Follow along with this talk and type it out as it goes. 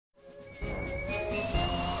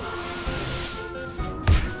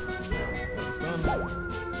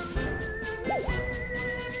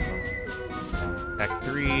1. Act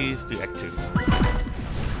 3, let's do Act 2.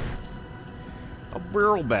 A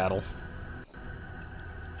barrel battle.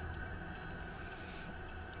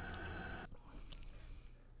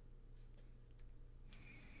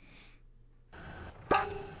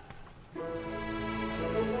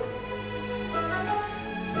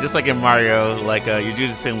 Just like in Mario, like you do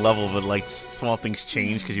the same level, but like small things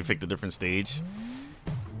change because you picked a different stage.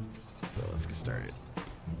 So let's get started.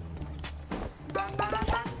 Alright,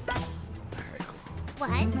 cool.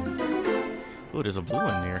 What? Oh, there's a blue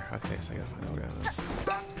one here. Okay, so I gotta find out what that is.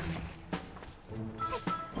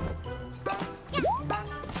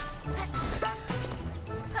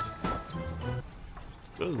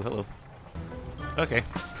 Oh, hello. Okay.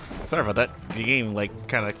 Sorry about that. The game like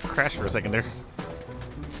kind of crashed for a second there.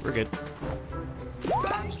 We're good.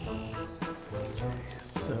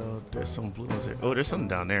 So there's some blue ones here. Oh, there's something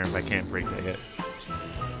down there. If I can't break that yet.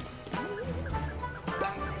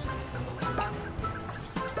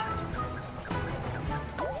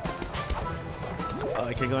 Oh,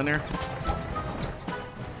 I can't go in there.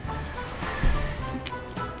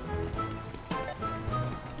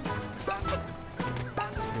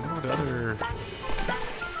 Let's see what other.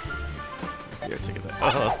 Let's see our tickets. Oh,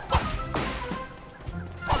 hello.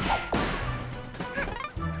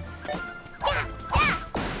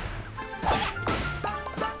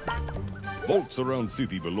 Vaults around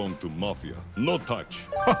city belong to Mafia. No touch.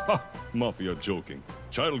 Haha. Mafia joking.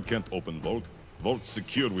 Child can't open vault. Vault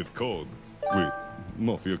secured with code. Wait,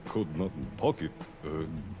 Mafia code not in pocket. Let's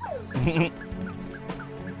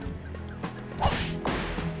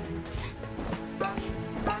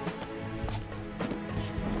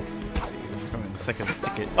see if we're coming the second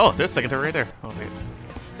ticket. Oh, there's a second ticket right there. I'll take it.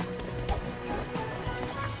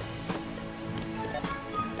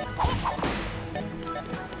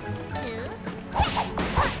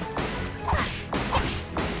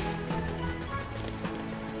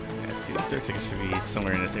 Looks like it should be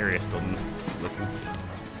somewhere in this area still. Let's keep looking.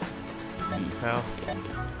 Steve, pal.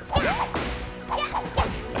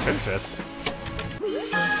 A treasure chest.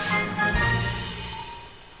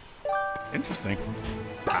 Interesting.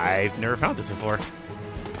 I've never found this before.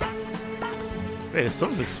 Wait, there's so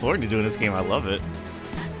much exploring to do in this game. I love it.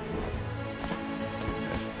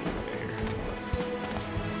 Let's see here.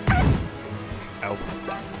 Ow.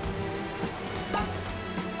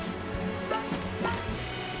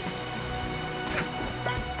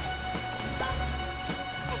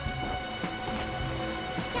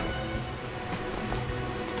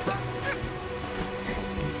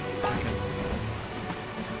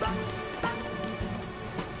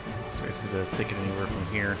 To take it anywhere from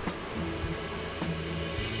here.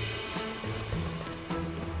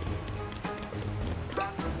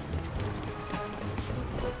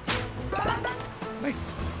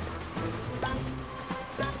 Nice.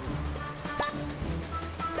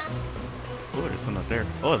 Oh, there's some up there.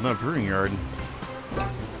 Oh, there's another brewing yard.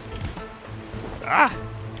 Ah!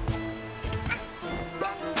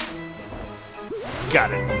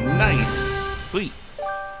 Got it. Nice. Sweet.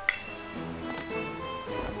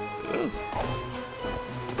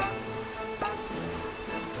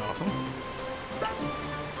 Awesome.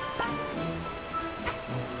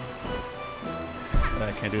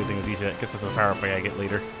 I can't do anything with these yet. I guess that's a power up I gotta get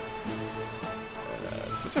later.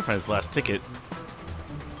 So I'm trying to find his last ticket.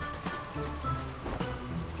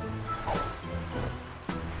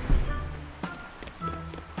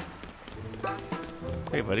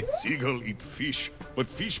 Hey, buddy. Seagull eat fish, but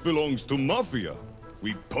fish belongs to Mafia.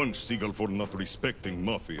 We punch Seagull for not respecting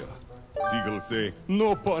Mafia. Seagull say,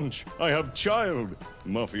 no punch, I have child.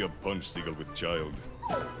 Mafia punch Seagull with child.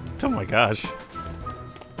 Oh my gosh.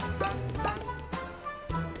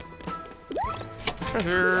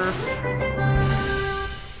 Treasure.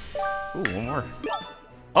 Ooh, one more.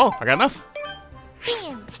 Oh, I got enough.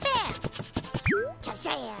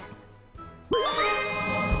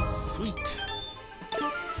 Sweet.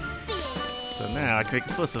 So now I can make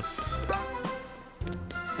explosives.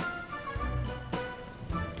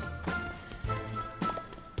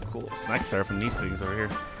 Cool. Snack star from these things over here.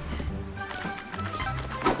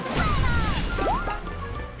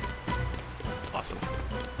 Awesome.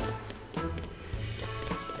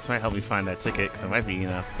 This might help me find that ticket because it might be in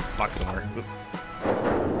a box somewhere. Oop.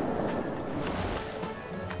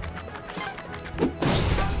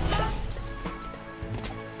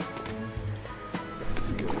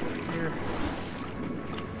 Let's go over here.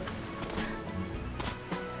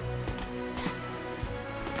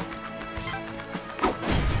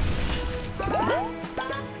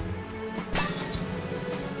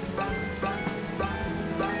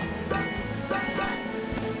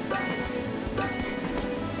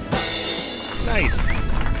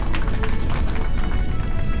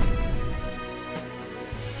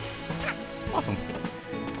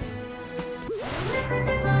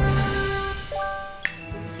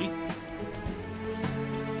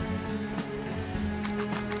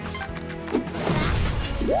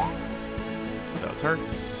 This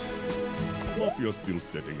hurts. Mafia still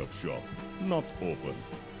setting up shop. Not open.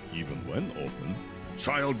 Even when open,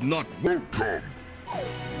 child not welcome.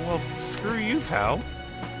 Well, screw you, pal.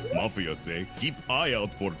 Mafia say keep eye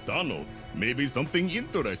out for tunnel. Maybe something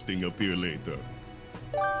interesting appear later.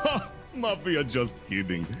 Ha! Mafia just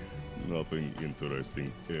kidding. Nothing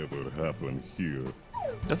interesting ever happened here.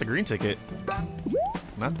 That's a green ticket.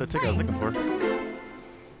 Not the ticket I was looking for.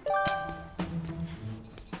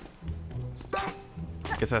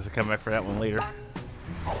 Guess I have to come back for that one later.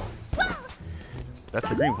 That's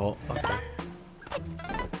the green vault. Okay.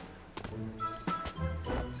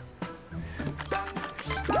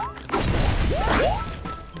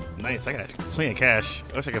 Nice, I got plenty of cash.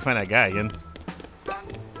 I wish I could find that guy again.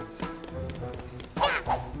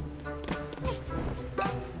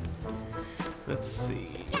 Let's see.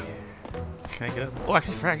 Can I get up? Oh, I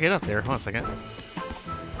actually forgot to get up there. Hold on a second.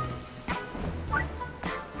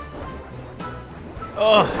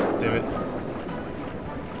 Oh, damn it.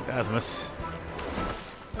 That was a miss.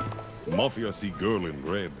 Mafia see girl in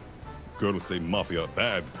red. Girls say Mafia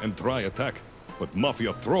bad and try attack. But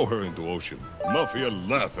Mafia throw her into ocean. Mafia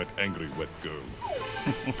laugh at angry wet girl.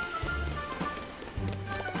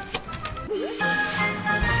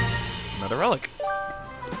 Another relic.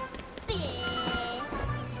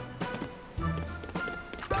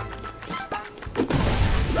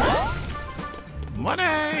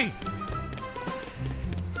 Money!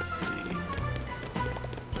 Let's see.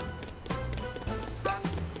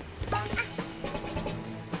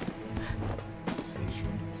 Let's see.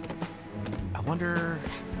 I wonder.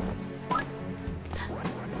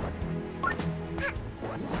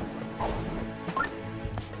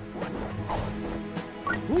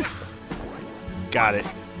 Oof. Got it.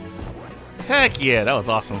 Heck yeah, that was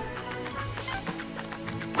awesome.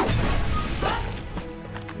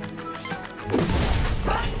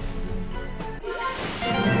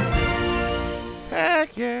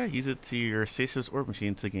 Heck yeah, use it to your Stasis Orb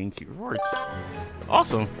Machine to gain key rewards.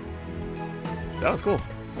 Awesome. That was cool.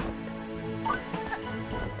 Okay,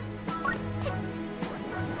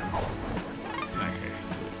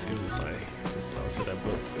 let's go this way. This tells what that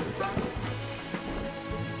boat says.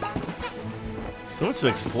 So much to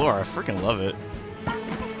explore, I freaking love it.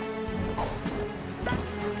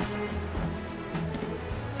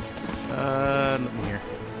 Nothing here.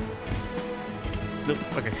 Nope,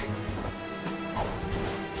 okay.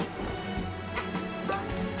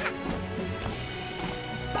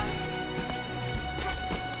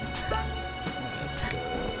 Let's go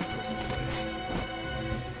towards this way.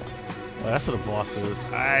 Well, that's what a boss is.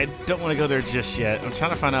 I don't want to go there just yet. I'm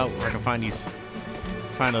trying to find out where I can find these.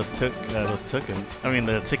 Find those token. I mean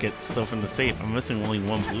the tickets still from the safe. I'm missing only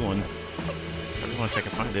one blue one. So I just want to check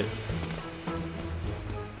and find it.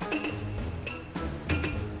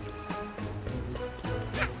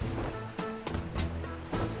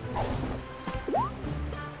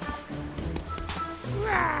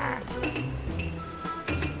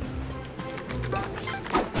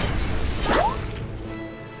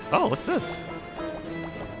 Oh, what's this?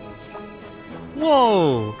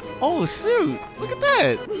 Whoa! Oh, shoot! Look at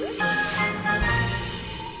that!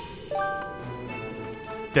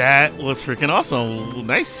 That was freaking awesome.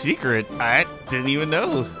 Nice secret. I didn't even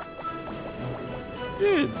know.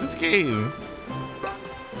 Dude, this game.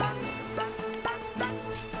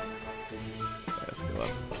 Let's go up.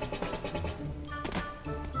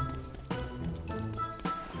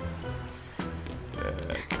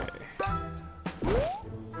 Okay.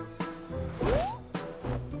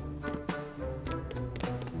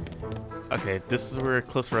 Okay, this is where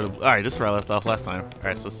close road. Alright, this is where I left off last time.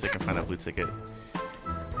 Alright, so let's see if I can find a blue ticket.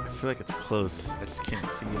 I feel like it's close. I just can't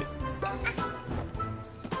see it.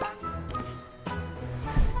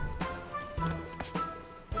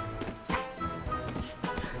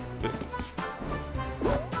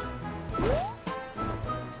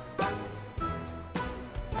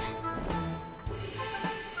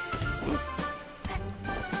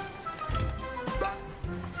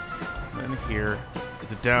 And here.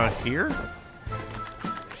 Is it down here?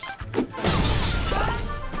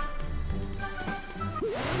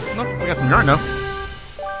 No, we got some yarn though.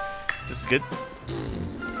 This is good.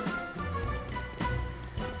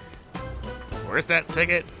 Where's that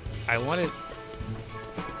ticket? I want it.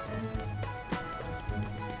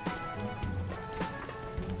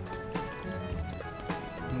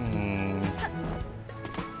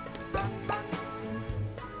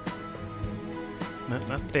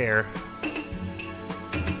 Not there.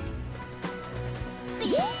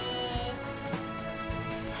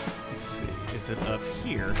 Let's see. Is it up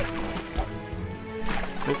here?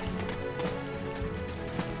 Oh.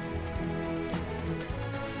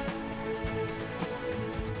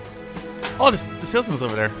 Oh, the salesman's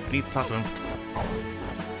over there. I need to talk to him.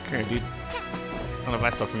 Come here, dude. I don't know if I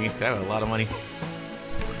stuff from you. I have a lot of money.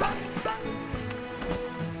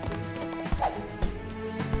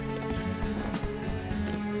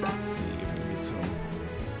 Let's see if I can get to him.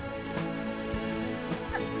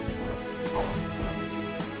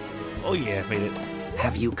 Oh yeah, made it.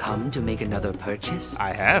 Have you come to make another purchase?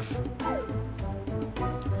 I have.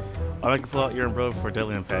 I'd like to pull out your umbrella for a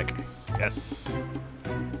deadly impact. Yes.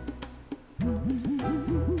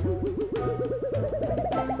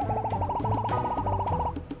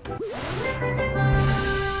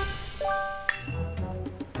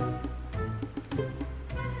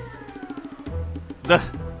 Duh.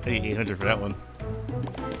 I need 800 for that one.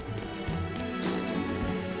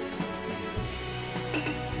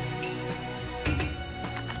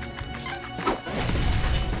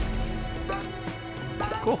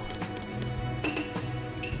 Cool.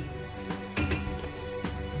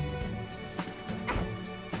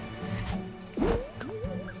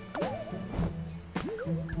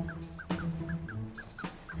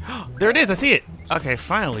 There it is, I see it! Okay,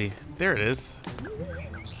 finally. There it is.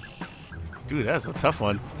 Dude, that's a tough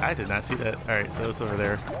one. I did not see that. Alright, so it's over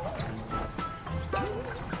there.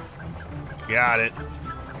 Got it.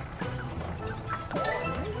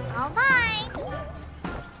 All mine.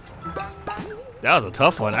 That was a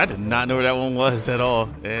tough one. I did not know where that one was at all.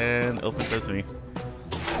 And open sesame.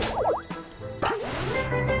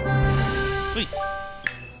 Sweet.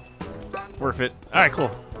 Worth it. Alright,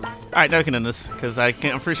 cool. Alright, now we can end this. Because I'm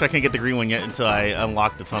pretty sure I can't get the green one yet until I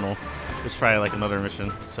unlock the tunnel. Which is probably like another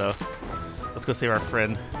mission. So, let's go save our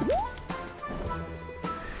friend.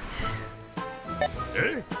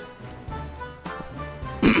 Eh?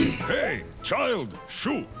 Hey, child!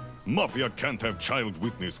 Shoo! Mafia can't have child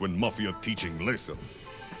witness when Mafia teaching lesson.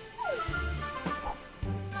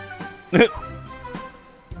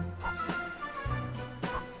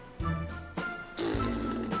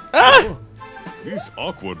 Ah! This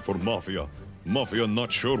awkward for Mafia. Mafia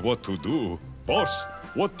not sure what to do. Boss,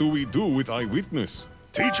 what do we do with eyewitness?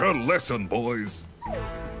 Teach her lesson, boys. Come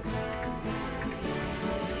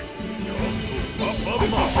to Papa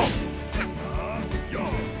Mafia. Yeah.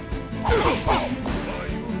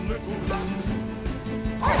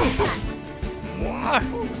 Why,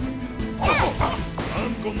 you little...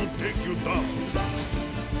 I'm gonna take you down.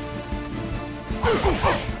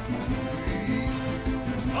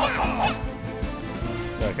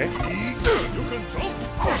 Okay. You can jump.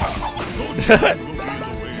 No child will be in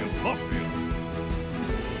the way of Mafia.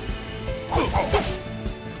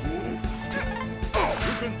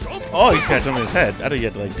 You can jump. Oh, he's got to jump in his head. I thought you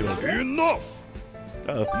had to like do it. Enough!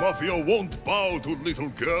 Uh-oh. Mafia won't bow to little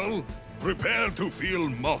girl. Prepare to feel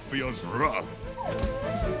Mafia's wrath.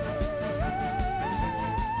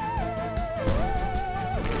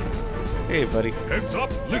 Hey, buddy. Heads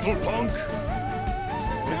up, little punk.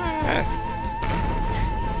 Ah.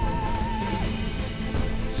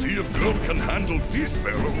 See if girl can handle this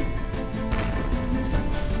barrel.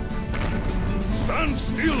 Stand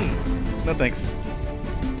still. No thanks.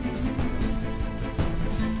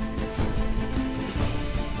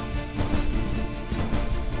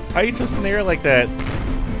 How you twisting the air like that?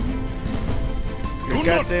 You're Do a not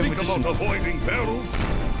goddamn think magician. about avoiding barrels.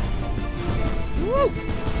 Woo!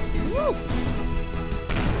 Woo!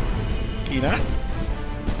 Can you not?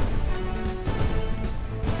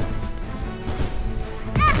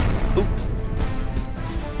 Oop.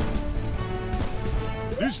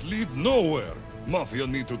 This lead nowhere. Mafia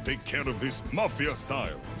need to take care of this Mafia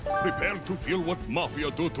style. Prepare to feel what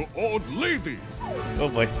Mafia do to old ladies. Oh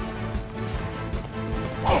boy.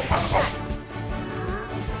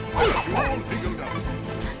 You all figured out.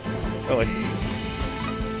 Oh boy.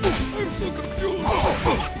 I'm so confused.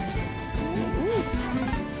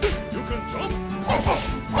 You can jump.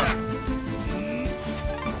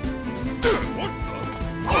 What the?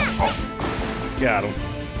 Got him.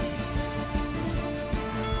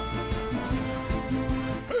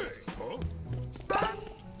 Hey, huh?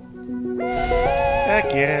 Heck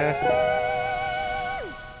yeah.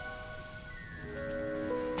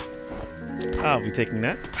 I'll be taking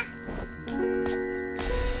that.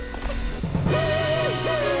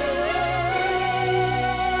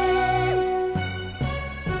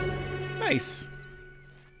 Nice.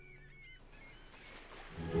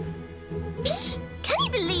 Psh, can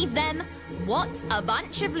you believe them? What a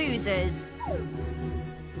bunch of losers.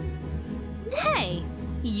 Hey,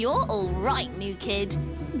 you're all right, new kid.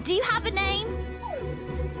 Do you have a name?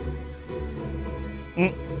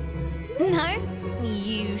 No?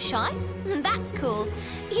 You shy? That's cool.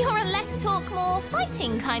 You're a less talk, more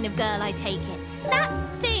fighting kind of girl, I take it. That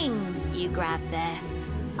thing you grabbed there.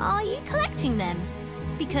 Are you collecting them?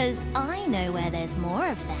 Because I know where there's more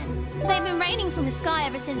of them. They've been raining from the sky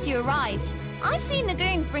ever since you arrived. I've seen the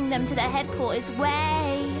goons bring them to their headquarters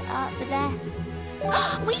way up there.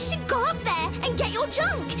 We should go up there and get your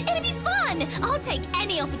junk. It'll be fun. I'll take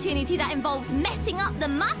any opportunity that involves messing up the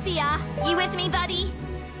mafia. You with me, buddy?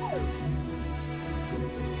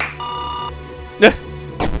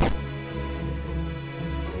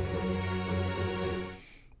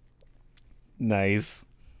 Nice.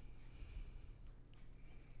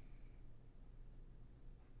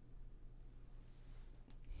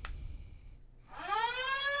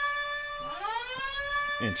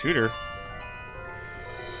 Intruder.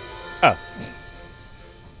 Oh.